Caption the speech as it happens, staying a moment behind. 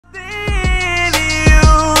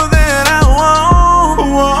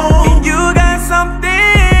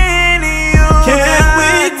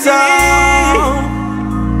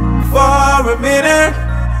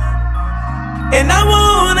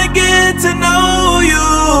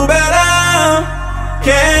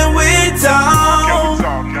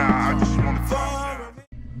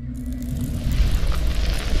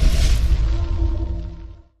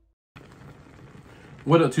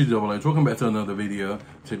What up, TWH? Welcome back to another video.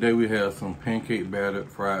 Today we have some pancake battered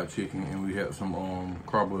fried chicken, and we have some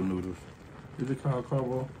Carbo noodles. Is it called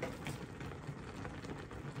Carbo?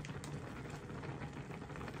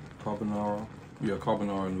 Carbonara? Yeah,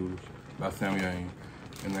 carbonara noodles by Sam Yang.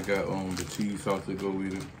 And I got the cheese sauce to go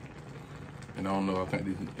with it. And I don't know, I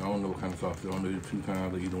don't know what kind of sauce. I don't know if it's 2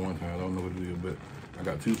 times or either 1 time. I don't know what it is, but I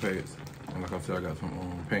got 2 packs. And like I said, I got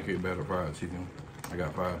some pancake battered fried chicken. I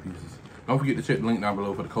got 5 pieces. Don't forget to check the link down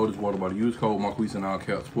below for the coldest water bottle. Use code Marqeaseh in all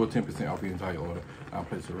caps for 10% off your entire order. I'll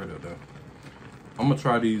place it right up there. I'm gonna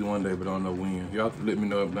try these one day, but I don't know when. Y'all let me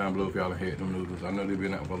know down below if y'all had them noodles. I know they've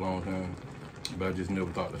been out for a long time, but I just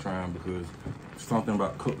never thought to try them because something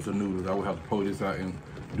about cups of noodles. I would have to pull this out and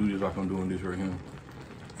do this like I'm doing this right here.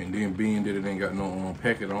 And then being that it ain't got no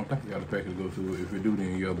packet, I don't think you got a packet to go to it. If it do,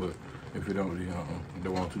 then yeah, but if it don't, then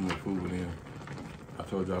don't want too much food in. I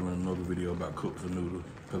told y'all in another video about cups of noodles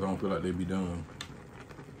because I don't feel like they be done.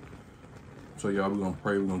 So y'all, we're gonna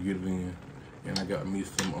pray, we're gonna get it in. And I got me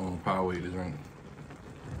some Powerade to drink.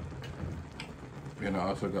 And I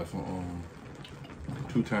also got some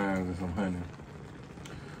 2 times and some honey.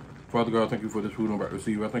 Father God, thank you for this food I'm about to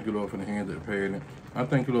receive. I thank you, Lord, for the hands that prepared it. I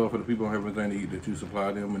thank you, Lord, for the people who have everything to eat that you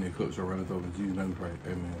supply them and their cups are running over. In Jesus' name we pray.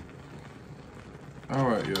 Amen. All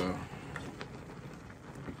right, y'all.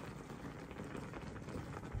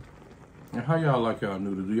 And how y'all like y'all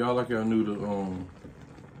noodles? Do y'all like y'all noodles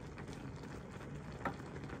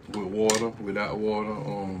with water, without water,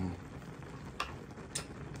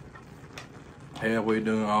 halfway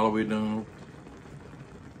done, all the way done?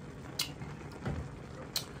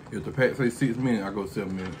 If the pack say 6 minutes, I go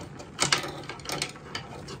 7 minutes.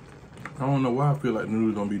 I don't know why I feel like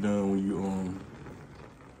noodles don't be done when you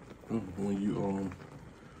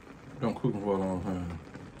don't cook them for a long time.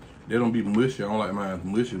 They don't be mushy. I don't like mine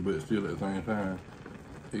mushy, but still at the same time,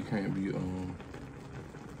 it can't be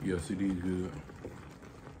yeah, see, these good.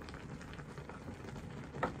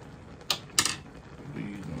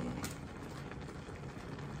 These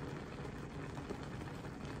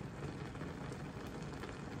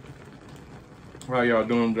how y'all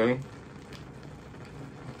doing today?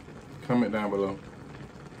 Comment down below.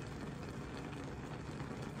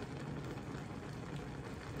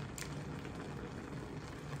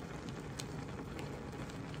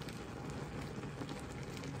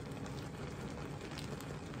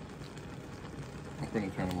 I'm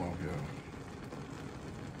gonna turn them off, y'all.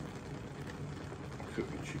 Cook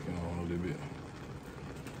the chicken on a little bit.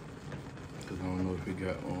 Cause I don't know if it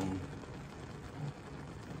got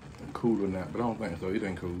cool or not, but I don't think so. It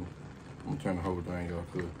ain't cool. I'm gonna turn the whole thing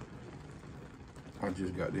off cause I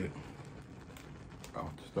just got that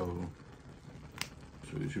off the stove.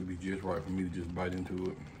 So it should be just right for me to just bite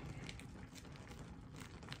into it.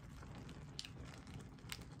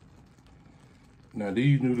 Now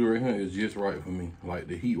these noodles right here is just right for me. Like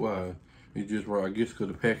the heat wise, it's just right. I guess cause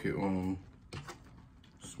the packet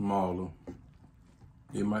smaller.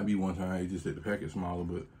 It might be 1 time, it's just that the packet's smaller,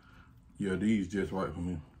 but yeah, these just right for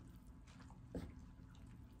me.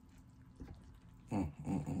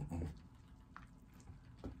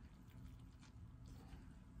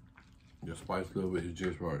 The spice level is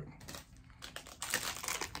just right.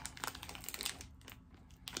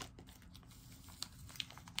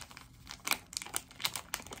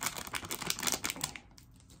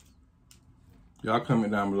 Y'all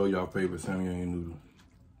comment down below y'all favorite Sam Yang noodles.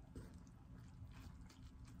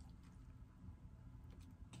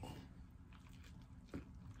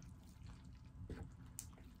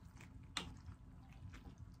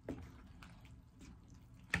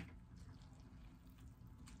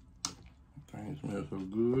 It smells so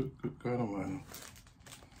good. Good God Almighty.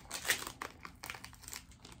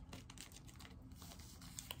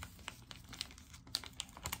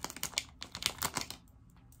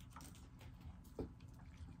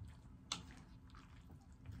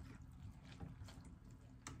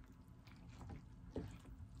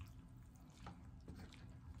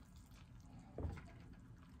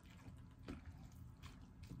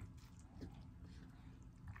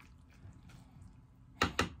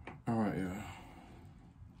 All right, yeah.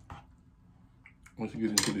 Let's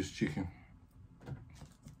get into this chicken.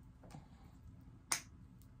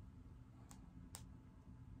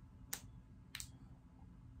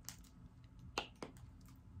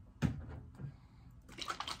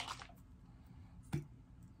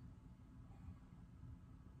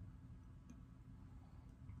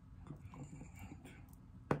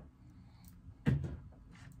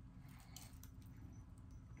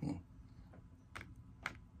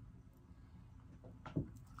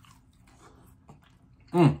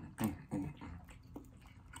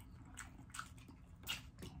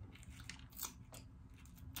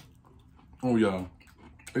 y'all.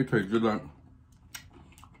 It tastes just like,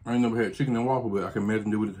 I ain't never had chicken and waffle, but I can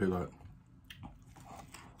imagine what it tastes like.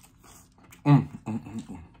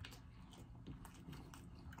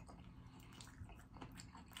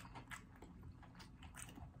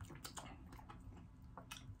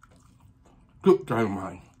 Good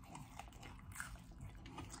dynamite.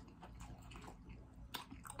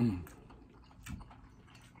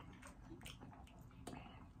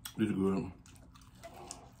 This is good.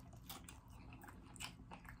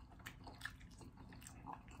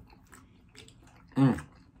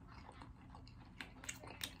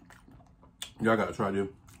 Y'all gotta try this.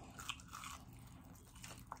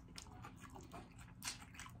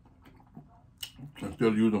 Instead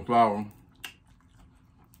of using flour,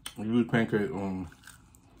 use pancake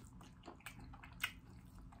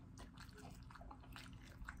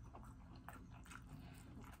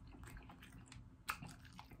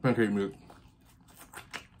pancake mix.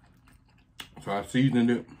 So I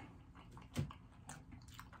seasoned it.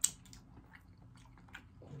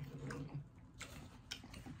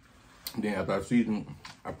 Then after I seasoned,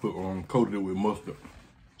 I put coated it with mustard,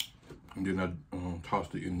 and then I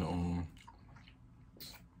tossed it in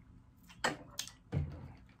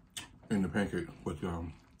the pancake. But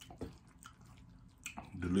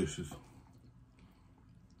delicious.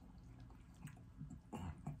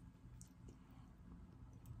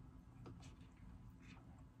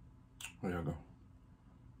 There you go.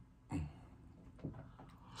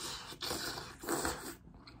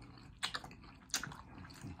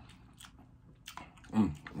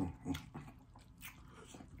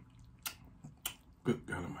 Good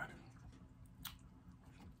God Almighty.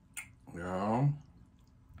 Y'all,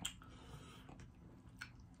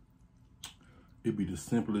 it be the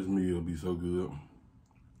simplest meal, be so good.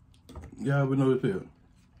 Y'all would know it's here.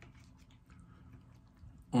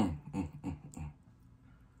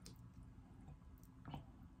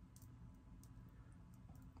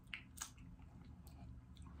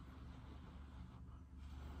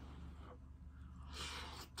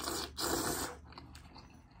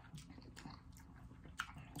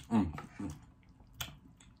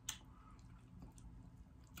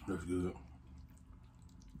 That's good.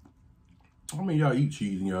 I mean, y'all eat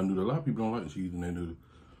cheese in y'all noodle. A lot of people don't like cheese in their noodle.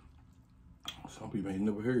 Some people ain't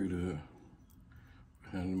never heard of it.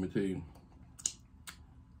 And let me tell you,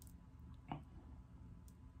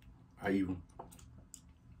 I even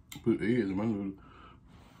put eggs in my noodle.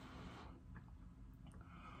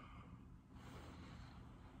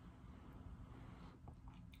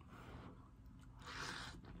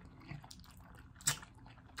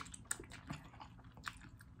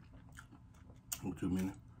 Too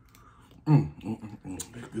many.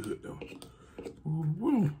 That's good though.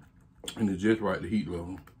 Ooh. And it's just right, the heat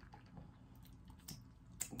level.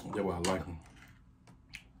 That's why I like them.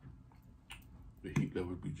 The heat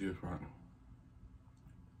level be just right.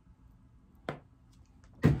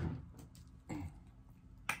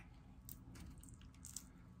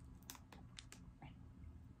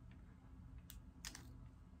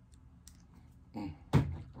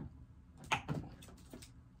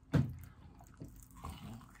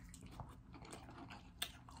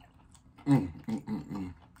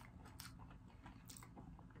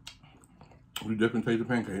 You definitely taste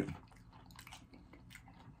the pancake.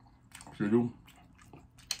 Sure do.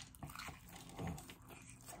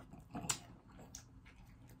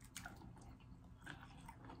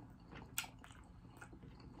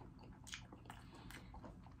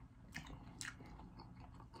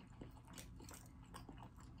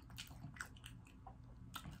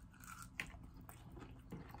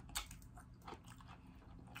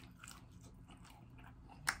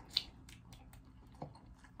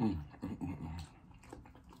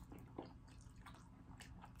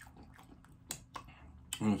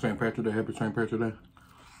 On St. Patrick's Day, happy St. Patrick's Day.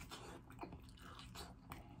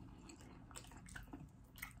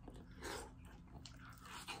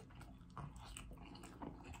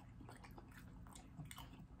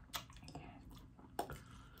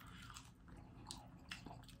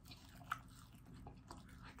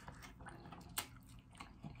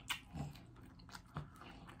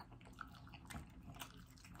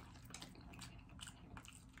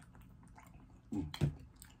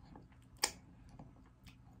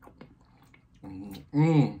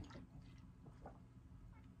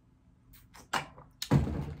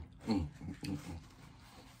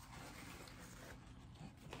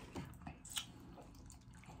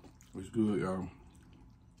 It's good, y'all.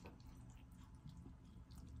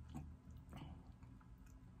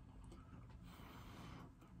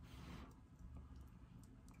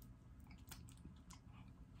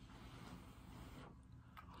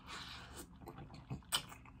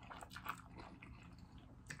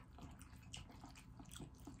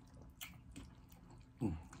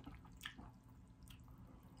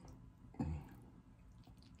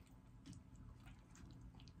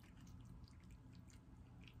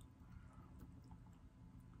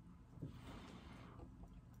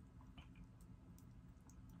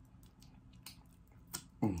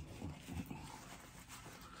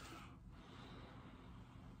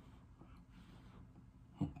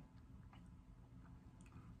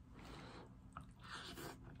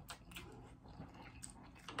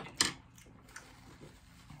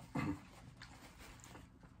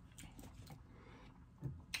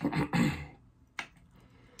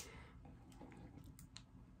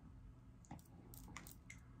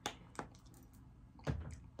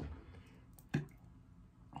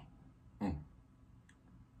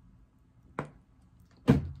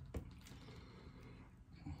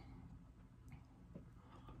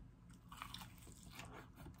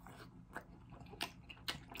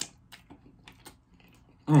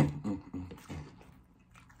 And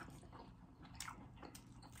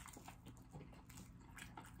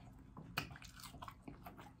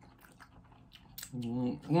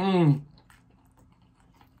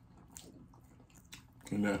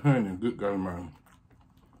that honey, good God almighty.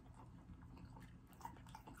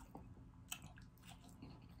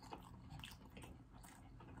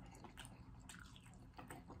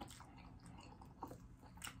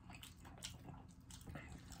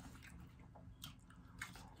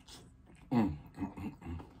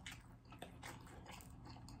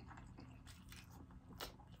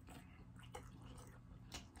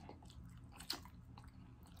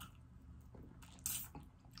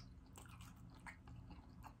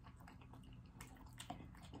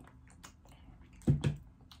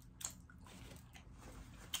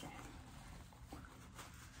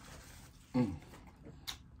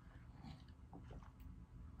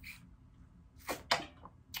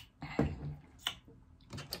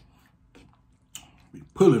 Be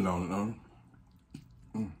pulling on it, on it.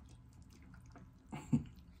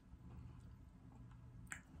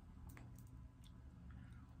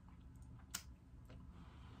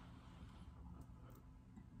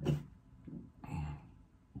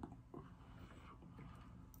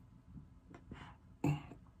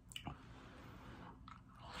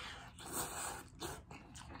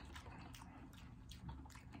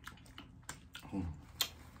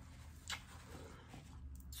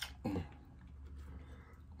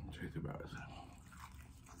 Taste about it.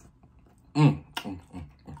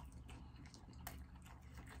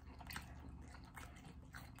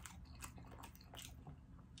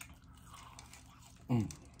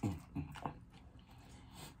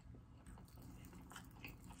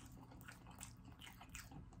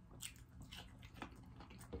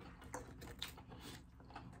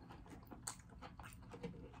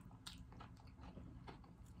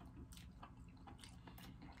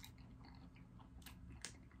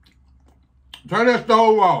 Turn that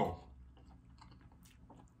stove off.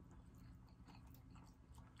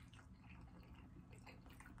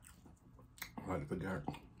 I forgot.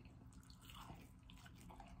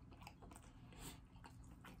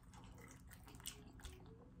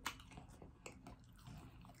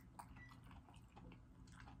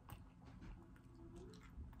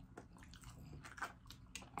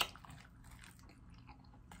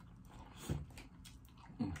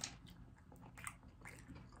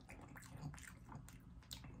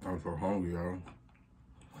 I'm so hungry, y'all.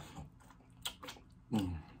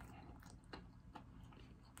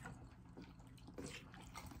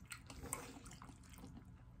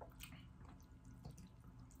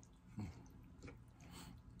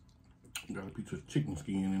 Got a piece of chicken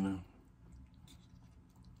skin in there.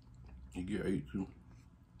 You get 8 too.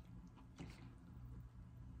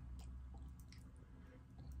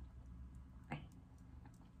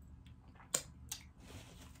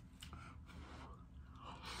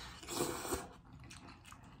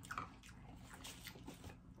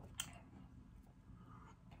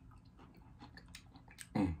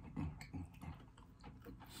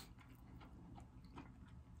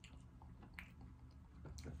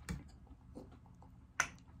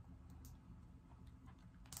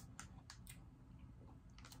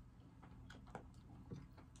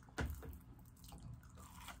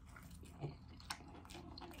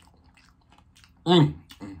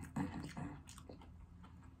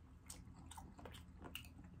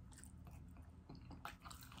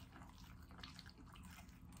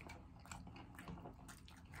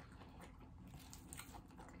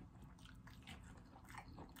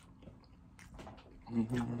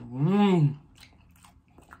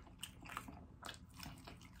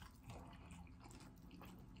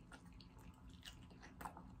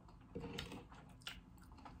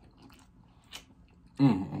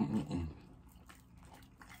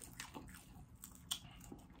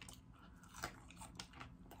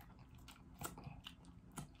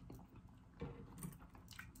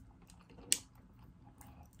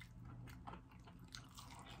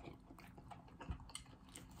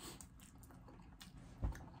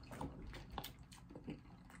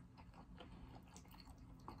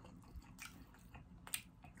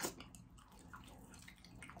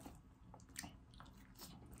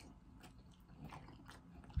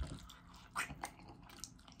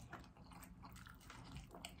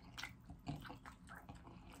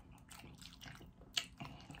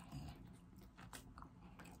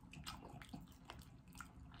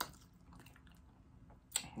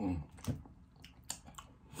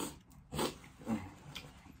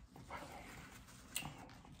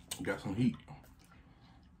 Got some heat.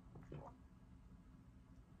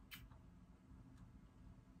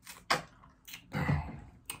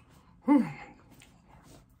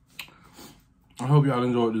 I hope y'all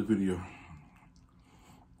enjoyed this video.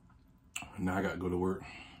 Now I gotta go to work.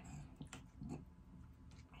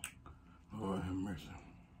 Lord have mercy.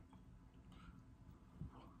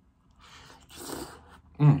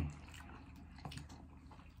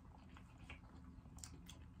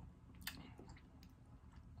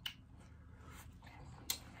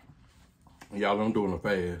 Y'all, I'm doing a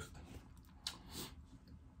fast.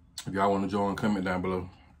 If y'all want to join, comment down below.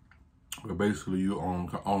 But basically, you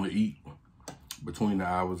only eat between the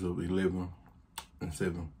hours of 11 and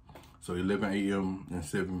 7. So 11 a.m. and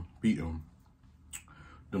 7 p.m.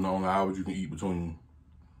 They're the only hours you can eat between.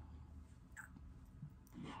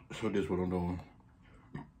 So that's what I'm doing.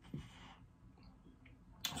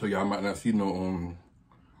 So y'all might not see no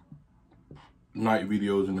night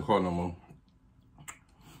videos in the car no more.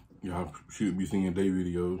 Y'all should be seeing day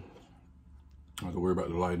videos. I don't have to worry about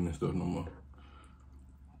the lighting and stuff no more.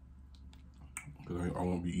 Because I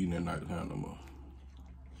won't be eating at night time no more.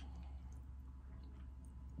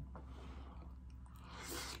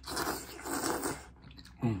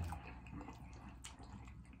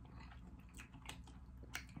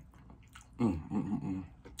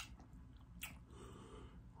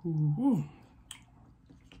 Ooh.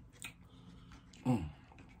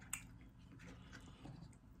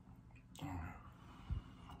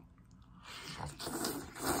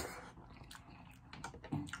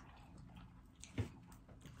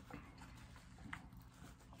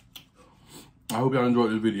 I hope y'all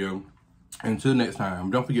enjoyed this video. Until next time,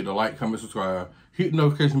 don't forget to like, comment, subscribe. Hit the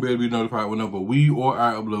notification bell to be notified whenever we or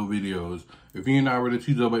I upload videos. If you ain't already a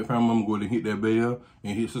TJ family member, go ahead and hit that bell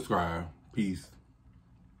and hit subscribe. Peace.